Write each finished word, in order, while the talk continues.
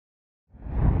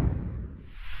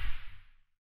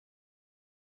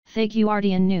The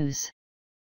Guardian News.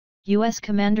 U.S.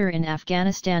 commander in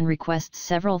Afghanistan requests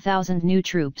several thousand new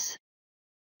troops.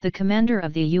 The commander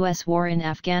of the U.S. war in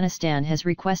Afghanistan has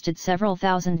requested several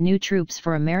thousand new troops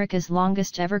for America's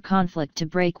longest-ever conflict to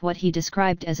break what he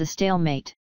described as a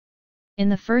stalemate. In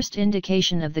the first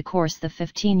indication of the course the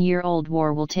 15-year-old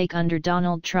war will take under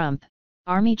Donald Trump,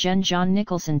 Army Gen. John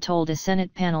Nicholson told a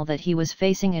Senate panel that he was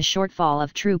facing a shortfall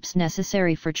of troops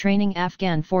necessary for training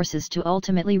Afghan forces to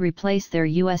ultimately replace their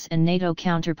U.S. and NATO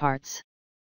counterparts.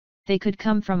 They could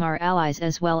come from our allies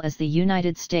as well as the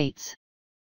United States.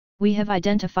 We have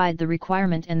identified the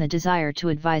requirement and the desire to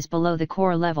advise below the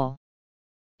corps level.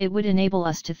 It would enable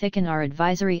us to thicken our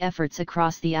advisory efforts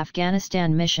across the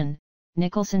Afghanistan mission,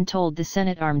 Nicholson told the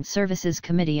Senate Armed Services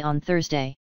Committee on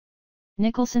Thursday.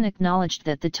 Nicholson acknowledged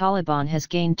that the Taliban has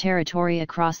gained territory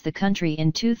across the country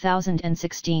in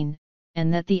 2016,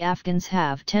 and that the Afghans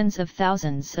have tens of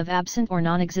thousands of absent or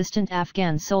non-existent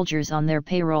Afghan soldiers on their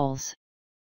payrolls.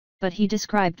 But he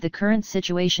described the current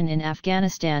situation in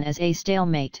Afghanistan as a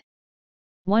stalemate.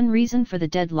 One reason for the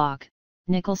deadlock,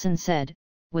 Nicholson said,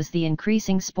 was the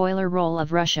increasing spoiler role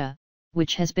of Russia,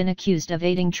 which has been accused of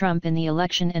aiding Trump in the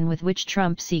election and with which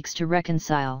Trump seeks to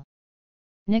reconcile.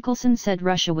 Nicholson said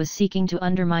Russia was seeking to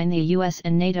undermine the US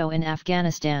and NATO in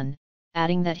Afghanistan,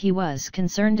 adding that he was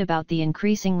concerned about the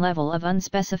increasing level of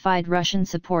unspecified Russian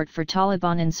support for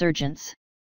Taliban insurgents.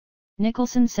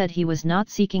 Nicholson said he was not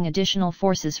seeking additional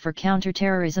forces for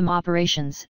counterterrorism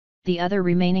operations, the other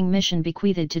remaining mission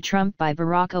bequeathed to Trump by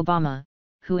Barack Obama,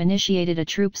 who initiated a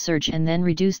troop surge and then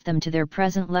reduced them to their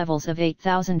present levels of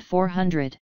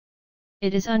 8,400.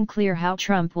 It is unclear how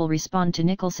Trump will respond to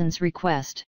Nicholson's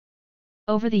request.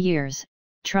 Over the years,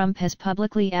 Trump has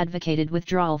publicly advocated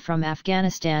withdrawal from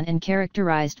Afghanistan and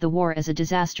characterized the war as a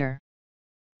disaster.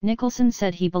 Nicholson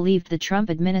said he believed the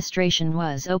Trump administration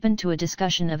was open to a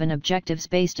discussion of an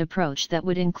objectives-based approach that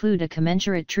would include a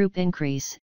commensurate troop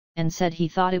increase, and said he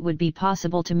thought it would be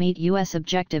possible to meet U.S.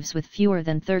 objectives with fewer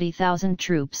than 30,000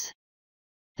 troops.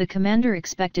 The commander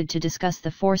expected to discuss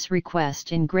the force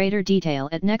request in greater detail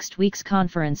at next week's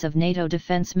conference of NATO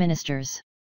defense ministers.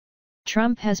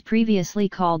 Trump has previously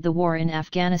called the war in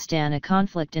Afghanistan a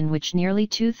conflict in which nearly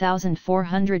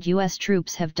 2,400 U.S.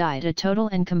 troops have died, a total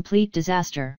and complete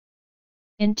disaster.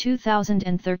 In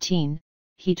 2013,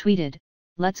 he tweeted,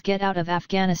 "Let's get out of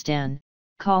Afghanistan,"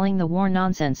 calling the war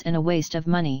nonsense and a waste of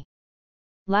money.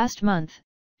 Last month,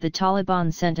 the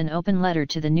Taliban sent an open letter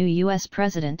to the new U.S.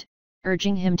 president,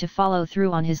 urging him to follow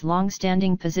through on his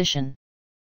long-standing position.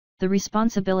 "The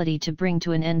responsibility to bring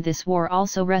to an end this war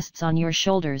also rests on your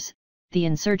shoulders," the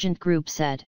insurgent group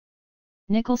said.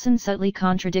 Nicholson subtly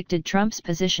contradicted Trump's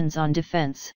positions on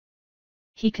defense.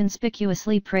 He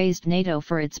conspicuously praised NATO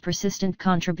for its persistent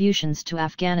contributions to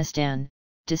Afghanistan,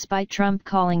 despite Trump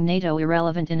calling NATO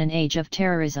irrelevant in an age of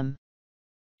terrorism.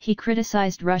 He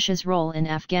criticized Russia's role in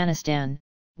Afghanistan,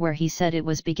 where he said it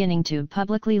was beginning to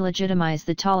publicly legitimize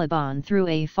the Taliban through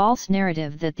a false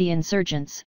narrative that the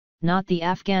insurgents, not the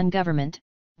Afghan government,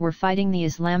 were fighting the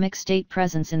Islamic State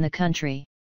presence in the country.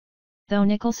 Though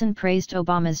Nicholson praised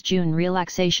Obama's June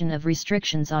relaxation of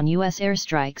restrictions on U.S.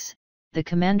 airstrikes, the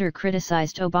commander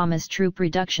criticized Obama's troop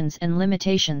reductions and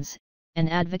limitations, and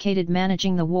advocated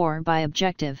managing the war by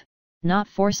objective, not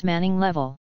force manning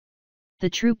level. The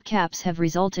troop caps have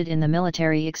resulted in the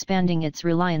military expanding its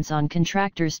reliance on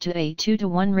contractors to a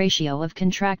 2-to-1 ratio of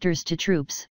contractors to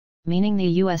troops, meaning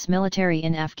the U.S. military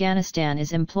in Afghanistan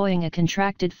is employing a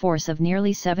contracted force of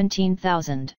nearly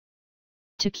 17,000.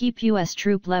 To keep U.S.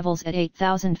 troop levels at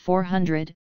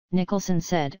 8,400, Nicholson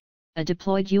said, a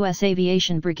deployed U.S.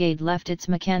 aviation brigade left its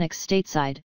mechanics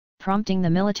stateside, prompting the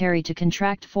military to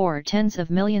contract for tens of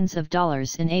millions of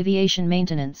dollars in aviation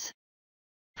maintenance.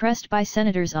 Pressed by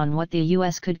senators on what the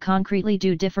U.S. could concretely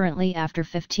do differently after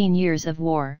 15 years of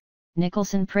war,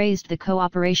 Nicholson praised the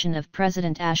cooperation of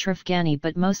President Ashraf Ghani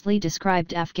but mostly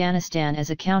described Afghanistan as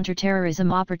a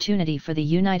counterterrorism opportunity for the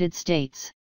United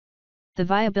States. The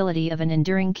viability of an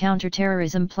enduring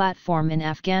counterterrorism platform in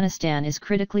Afghanistan is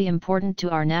critically important to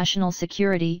our national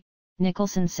security,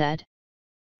 Nicholson said.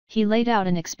 He laid out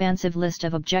an expansive list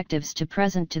of objectives to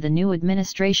present to the new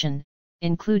administration,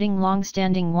 including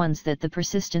long-standing ones that the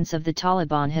persistence of the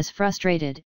Taliban has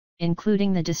frustrated,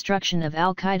 including the destruction of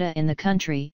al-Qaeda in the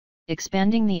country,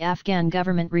 expanding the Afghan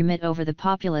government remit over the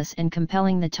populace and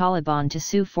compelling the Taliban to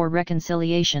sue for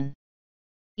reconciliation.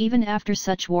 Even after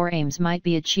such war aims might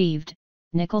be achieved,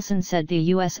 Nicholson said the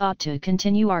U.S. ought to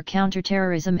continue our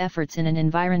counterterrorism efforts in an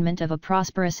environment of a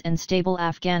prosperous and stable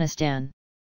Afghanistan.